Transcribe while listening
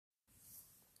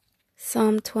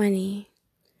Psalm 20.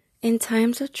 In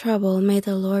times of trouble, may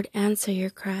the Lord answer your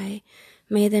cry.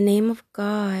 May the name of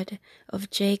God of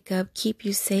Jacob keep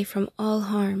you safe from all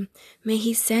harm. May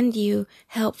he send you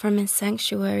help from his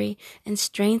sanctuary and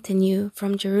strengthen you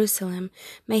from Jerusalem.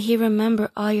 May he remember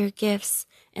all your gifts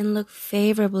and look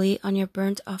favorably on your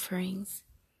burnt offerings.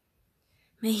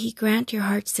 May he grant your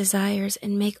heart's desires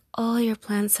and make all your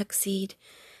plans succeed.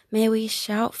 May we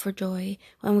shout for joy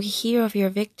when we hear of your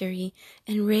victory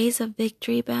and raise a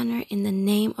victory banner in the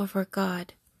name of our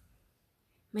God.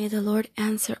 May the Lord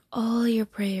answer all your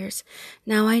prayers.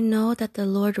 Now I know that the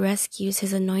Lord rescues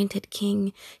his anointed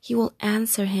king. He will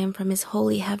answer him from his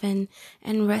holy heaven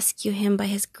and rescue him by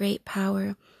his great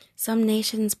power. Some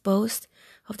nations boast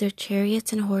of their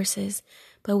chariots and horses,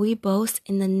 but we boast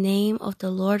in the name of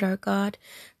the Lord our God.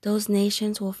 Those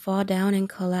nations will fall down and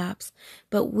collapse,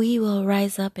 but we will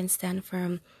rise up and stand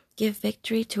firm. Give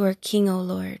victory to our King, O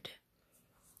Lord.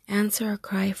 Answer our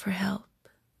cry for help.